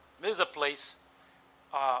 There's a place,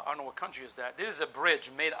 I don't know what country is that. There's a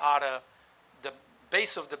bridge made out of, the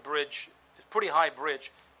base of the bridge, a pretty high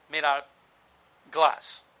bridge, made out of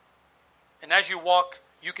glass. And as you walk,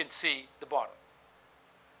 you can see the bottom.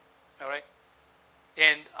 All right?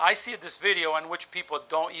 And I see this video in which people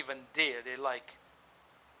don't even dare.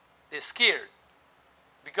 They're scared.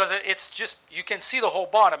 Because it's just, you can see the whole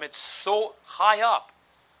bottom. It's so high up.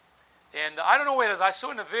 And I don't know where it is. I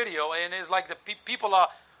saw in the video, and it's like the people are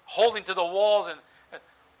holding to the walls.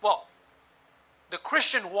 Well, the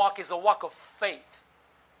Christian walk is a walk of faith.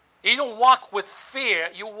 You don't walk with fear.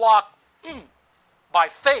 You walk by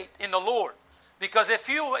faith in the Lord. Because if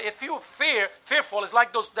you fearful, it's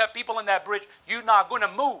like that people in that bridge, you're not going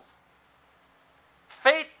to move.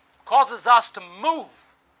 Faith causes us to move.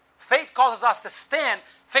 Faith causes us to stand.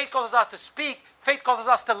 Faith causes us to speak. Faith causes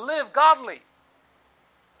us to live godly.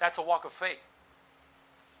 That's a walk of faith.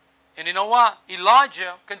 And you know what?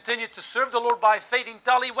 Elijah continued to serve the Lord by faith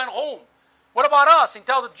until he went home. What about us?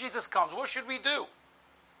 Until Jesus comes, what should we do?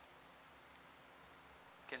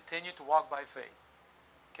 Continue to walk by faith.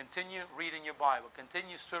 Continue reading your Bible.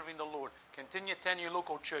 Continue serving the Lord. Continue attending your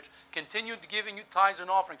local church. Continue giving you tithes and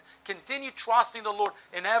offerings. Continue trusting the Lord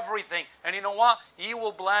in everything. And you know what? He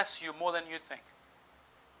will bless you more than you think.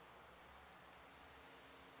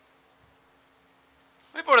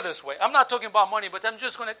 Let me put it this way. I'm not talking about money, but I'm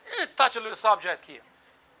just going to touch a little subject here.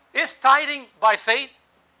 Is tithing by faith?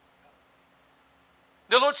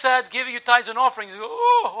 The Lord said, give you tithes and offerings. You go,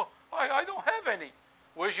 oh, I don't have any.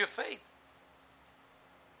 Where's your faith?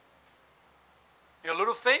 Your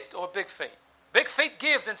little faith or big faith? Big faith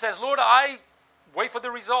gives and says, Lord, I wait for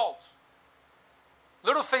the results.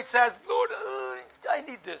 Little faith says, Lord, I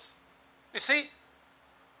need this. You see,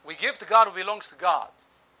 we give to God who belongs to God.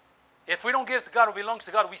 If we don't give to God who belongs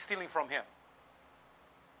to God, we're stealing from Him.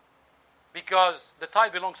 Because the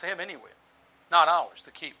tithe belongs to Him anyway, not ours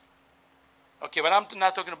to keep. Okay, but I'm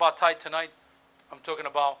not talking about tithe tonight. I'm talking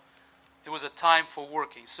about it was a time for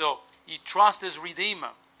working. So he trusts his Redeemer.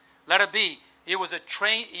 Let it be. He was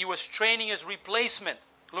training his replacement.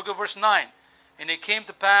 Look at verse 9. And it came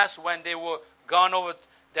to pass when they were gone over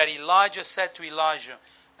that Elijah said to Elijah,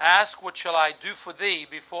 ask what shall I do for thee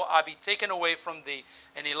before I be taken away from thee?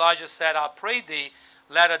 And Elijah said, I pray thee,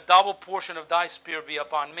 let a double portion of thy spirit be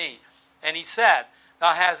upon me. And he said,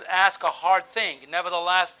 thou hast asked a hard thing.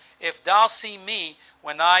 Nevertheless, if thou see me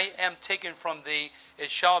when I am taken from thee,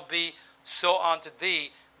 it shall be so unto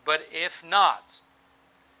thee. But if not.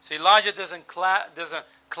 So Elijah doesn't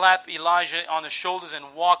clap Elijah on the shoulders and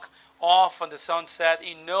walk off on the sunset.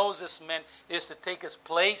 He knows this man is to take his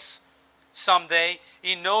place someday.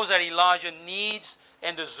 He knows that Elijah needs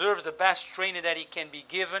and deserves the best training that he can be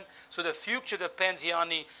given. So the future depends here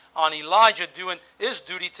on Elijah doing his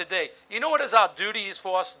duty today. You know what is our duty is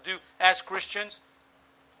for us to do as Christians?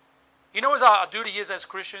 You know what our duty is as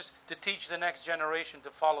Christians? To teach the next generation to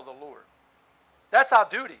follow the Lord. That's our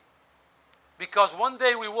duty. Because one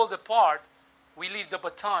day we will depart, we leave the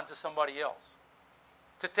baton to somebody else.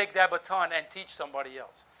 To take that baton and teach somebody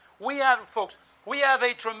else. We have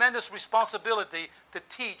a tremendous responsibility to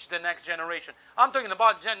teach the next generation. I'm talking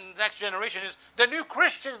about the next generation is the new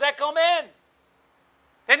Christians that come in.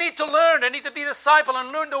 They need to learn. They need to be discipled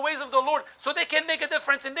and learn the ways of the Lord so they can make a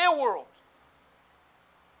difference in their world.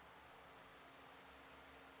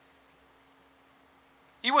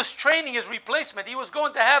 He was training his replacement. He was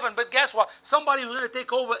going to heaven, but guess what? Somebody was going to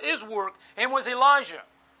take over his work, and it was Elijah.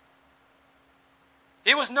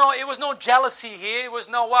 It was no jealousy here. It was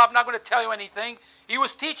no, well, I'm not going to tell you anything. He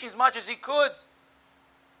was teaching as much as he could.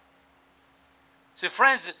 So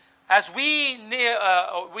friends, as we near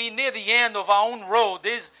the end of our own road,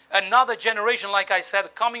 there's another generation, like I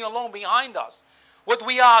said, coming along behind us. What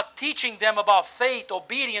we are teaching them about faith,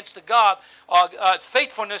 obedience to God,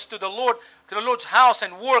 faithfulness to the Lord, to the Lord's house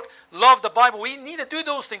and work, love the Bible. We need to do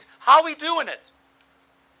those things. How are we doing it?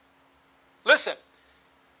 Listen,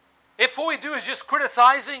 if all we do is just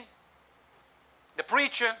criticizing the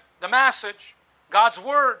preacher, the message, God's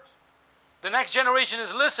word, the next generation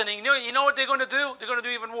is listening, you know what they're going to do? They're going to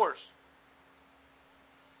do even worse.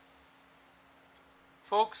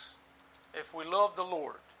 Folks, if we love the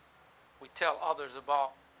Lord, we tell others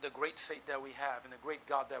about the great faith that we have and the great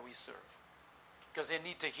God that we serve. Because they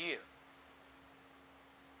need to hear.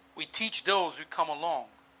 We teach those who come along.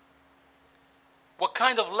 What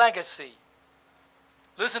kind of legacy?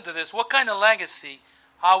 Listen to this. What kind of legacy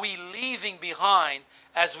are we leaving behind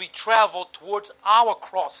as we travel towards our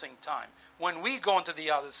crossing time? When we go into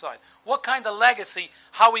the other side. What kind of legacy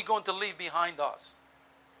are we going to leave behind us?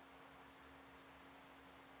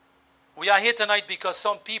 We are here tonight because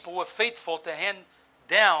some people were faithful to hand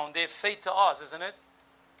down their faith to us, isn't it?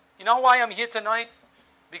 You know why I'm here tonight?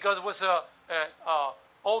 Because it was an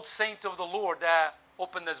old saint of the Lord that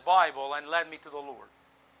opened his Bible and led me to the Lord.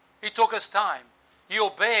 He took his time. He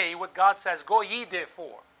obeyed what God says, go ye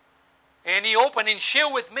therefore. And he opened and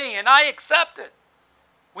shared with me, and I accepted.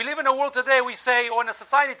 We live in a world today, we say, or in a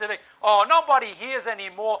society today, oh, nobody hears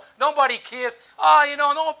anymore. Nobody cares.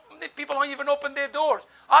 No, people don't even open their doors.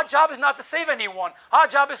 Our job is not to save anyone. Our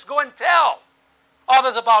job is to go and tell.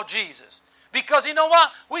 others about Jesus. Because you know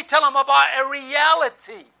what? We tell them about a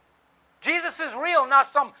reality. Jesus is real, not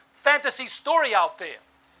some fantasy story out there.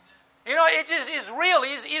 You know, it just is real.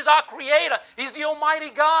 He's our creator. He's the Almighty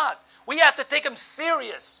God. We have to take him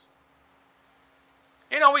serious.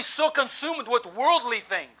 You know, we're so consumed with worldly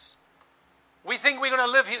things. We think we're going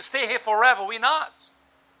to live here, stay here forever. We're not.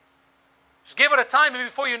 Just give it a time, and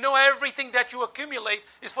before you know, everything that you accumulate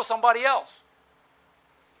is for somebody else.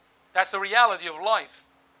 That's the reality of life.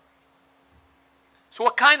 So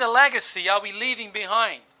what kind of legacy are we leaving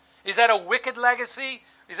behind? Is that a wicked legacy?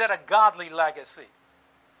 Is that a godly legacy?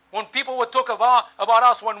 When people would talk about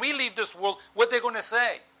us when we leave this world, what they're going to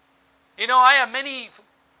say? You know, I have many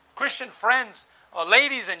Christian friends,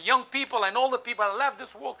 ladies and young people and older people that left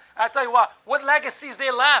this world. I tell you what legacies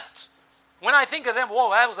they left. When I think of them, whoa,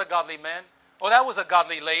 that was a godly man. Oh, that was a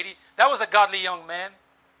godly lady. That was a godly young man.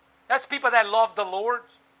 That's people that love the Lord.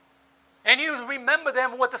 And you remember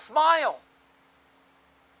them with a smile.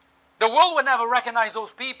 The world would never recognize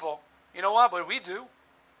those people. You know what? But we do.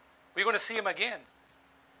 We're going to see them again.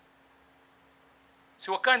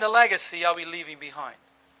 So what kind of legacy are we leaving behind?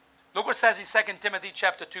 Look what it says in 2 Timothy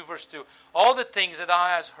chapter 2, verse 2. All the things that thou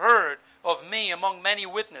hast heard of me among many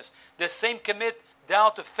witnesses, the same commit thou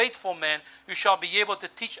to faithful men who shall be able to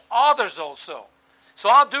teach others also. So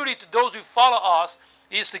our duty to those who follow us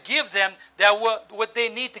is to give them what they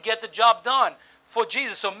need to get the job done for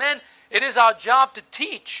Jesus. So men, it is our job to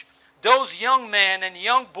teach those young men and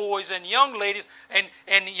young boys and young ladies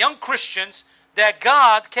and young Christians that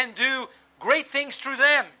God can do great things through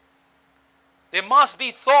them. They must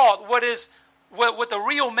be taught what a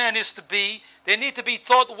real man is to be. They need to be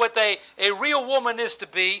taught what a real woman is to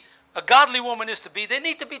be, a godly woman is to be. They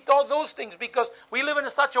need to be taught those things because we live in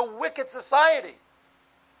such a wicked society.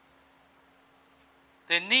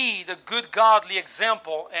 They need a good godly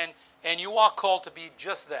example, and you are called to be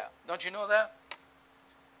just that. Don't you know that?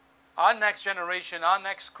 Our next generation, our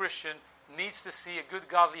next Christian needs to see a good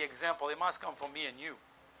godly example. It must come from me and you.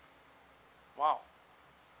 Wow.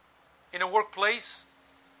 In a workplace,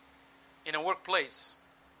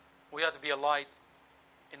 we have to be a light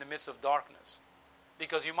in the midst of darkness.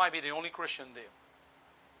 Because you might be the only Christian there.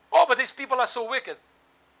 Oh, but these people are so wicked.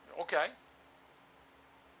 Okay.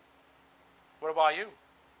 What about you?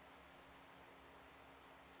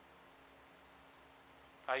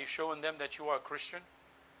 Are you showing them that you are a Christian?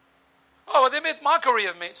 Oh, well, they made mockery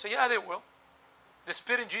of me. So yeah, they will. They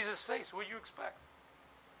spit in Jesus' face. What do you expect?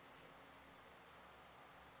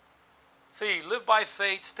 See, live by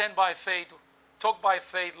faith, stand by faith, talk by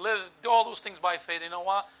faith, do all those things by faith. You know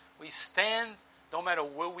what? We stand no matter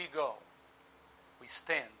where we go. We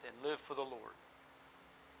stand and live for the Lord.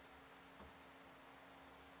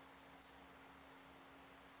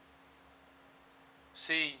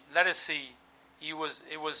 See, let us see. He was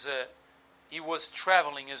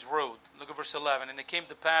traveling his road. Look at verse 11. And it came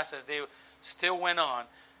to pass as they still went on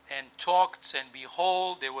and talked, and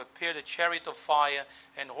behold, there appeared a chariot of fire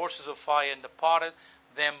and horses of fire, and departed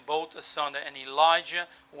them both asunder. And Elijah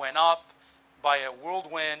went up by a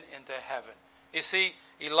whirlwind into heaven. You see,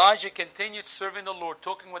 Elijah continued serving the Lord,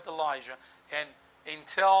 talking with Elijah, and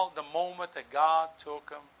until the moment that God took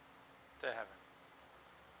him to heaven.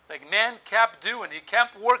 Like man kept doing, he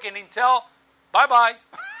kept working until bye-bye.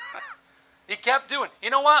 He kept doing. You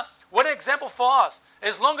know what? What an example for us.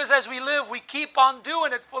 As long as we live, we keep on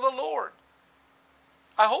doing it for the Lord.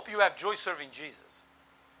 I hope you have joy serving Jesus.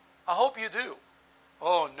 I hope you do.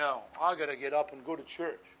 Oh no, I got to get up and go to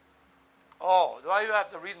church. Oh, do I have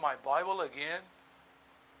to read my Bible again?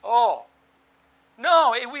 Oh.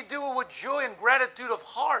 No, we do it with joy and gratitude of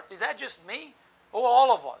heart. Is that just me? Or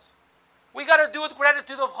all of us? We got to do it with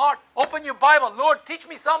gratitude of heart. Open your Bible. Lord, teach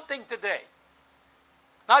me something today.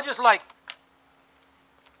 Not just like,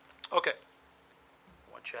 okay,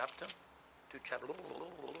 1 chapter, 2 chapters,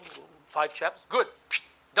 5 chapters, good,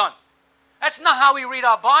 done. That's not how we read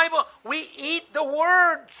our Bible. We eat the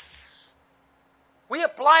words. We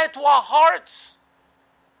apply it to our hearts.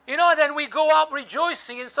 You know, then we go out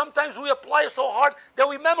rejoicing, and sometimes we apply it so hard that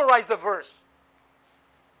we memorize the verse.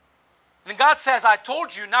 And God says, I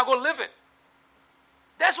told you, now go live it.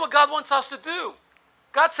 That's what God wants us to do.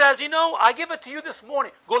 God says, you know, I give it to you this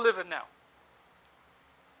morning. Go live it now.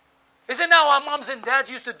 Isn't that what our moms and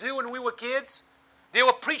dads used to do when we were kids? They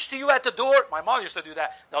would preach to you at the door. My mom used to do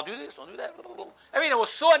that. Don't do this, don't do that. I mean, it was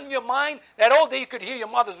so in your mind that all day you could hear your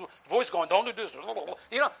mother's voice going, don't do this.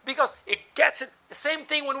 You know, because it gets it. The same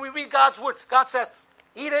thing when we read God's word. God says,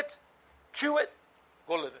 eat it, chew it,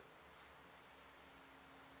 go live it.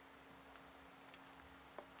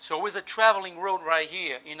 So it was a traveling road right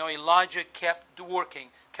here. You know, Elijah kept working,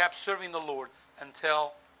 kept serving the Lord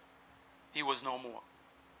until he was no more.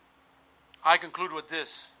 I conclude with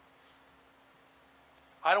this.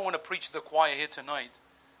 I don't want to preach to the choir here tonight,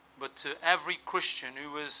 but to every Christian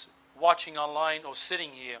who is watching online or sitting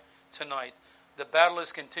here tonight, the battle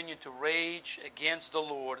is continuing to rage against the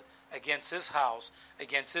Lord, against His house,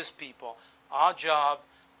 against His people. Our job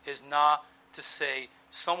is not to say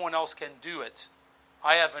someone else can do it.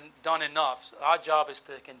 I haven't done enough. Our job is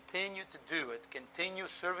to continue to do it, continue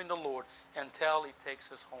serving the Lord until He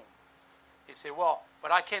takes us home. You say, well,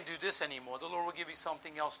 but I can't do this anymore. The Lord will give you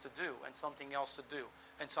something else to do, and something else to do,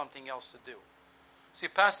 and something else to do. See,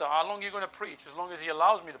 Pastor, how long are you going to preach? As long as He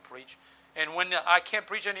allows me to preach. And when I can't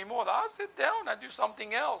preach anymore, I'll sit down and do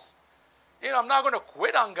something else. I'm not going to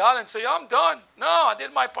quit on God and say, I'm done. No, I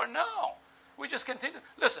did my part. No. We just continue.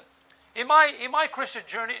 Listen, in my Christian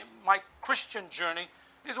journey,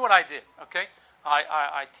 this is what I did, okay?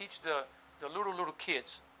 I teach the little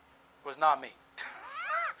kids. It was not me.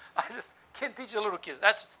 I just can't teach the little kids.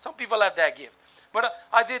 Some people have that gift. But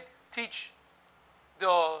I did teach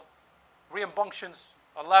the rambunctious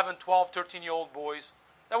 11, 12, 13-year-old boys.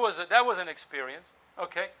 That was an experience,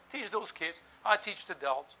 okay? Teach those kids. I teach the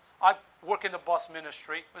adults. I work in the bus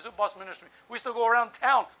ministry. It was a bus ministry. We used to go around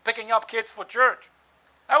town picking up kids for church.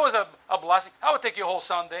 That was a blessing. I would take you a whole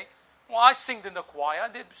Sunday. Well, I sing in the choir. I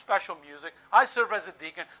did special music. I serve as a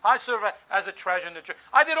deacon. I serve as a treasurer in the church.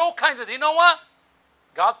 I did all kinds of things. You know what?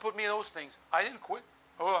 God put me in those things. I didn't quit.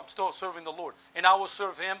 Oh, I'm still serving the Lord. And I will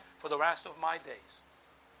serve Him for the rest of my days.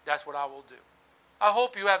 That's what I will do. I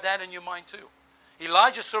hope you have that in your mind too.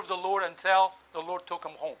 Elijah served the Lord until the Lord took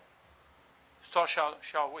him home. So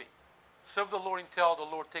shall we. Serve the Lord until the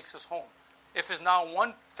Lord takes us home. If it's now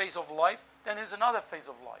one phase of life, then there's another phase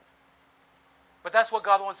of life. But that's what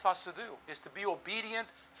God wants us to do, is to be obedient,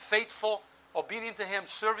 faithful, obedient to Him,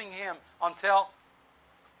 serving Him until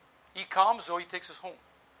He comes or He takes us home.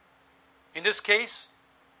 In this case,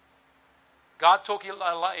 God took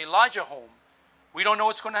Elijah home. We don't know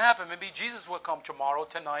what's going to happen. Maybe Jesus will come tomorrow,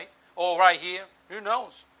 tonight, or right here. Who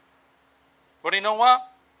knows? But you know what?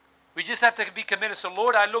 We just have to be committed. So,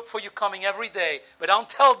 Lord, I look for you coming every day. But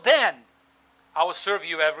until then, I will serve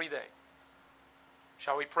you every day.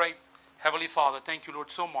 Shall we pray? Heavenly Father, thank you,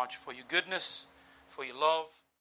 Lord, so much for your goodness, for your love.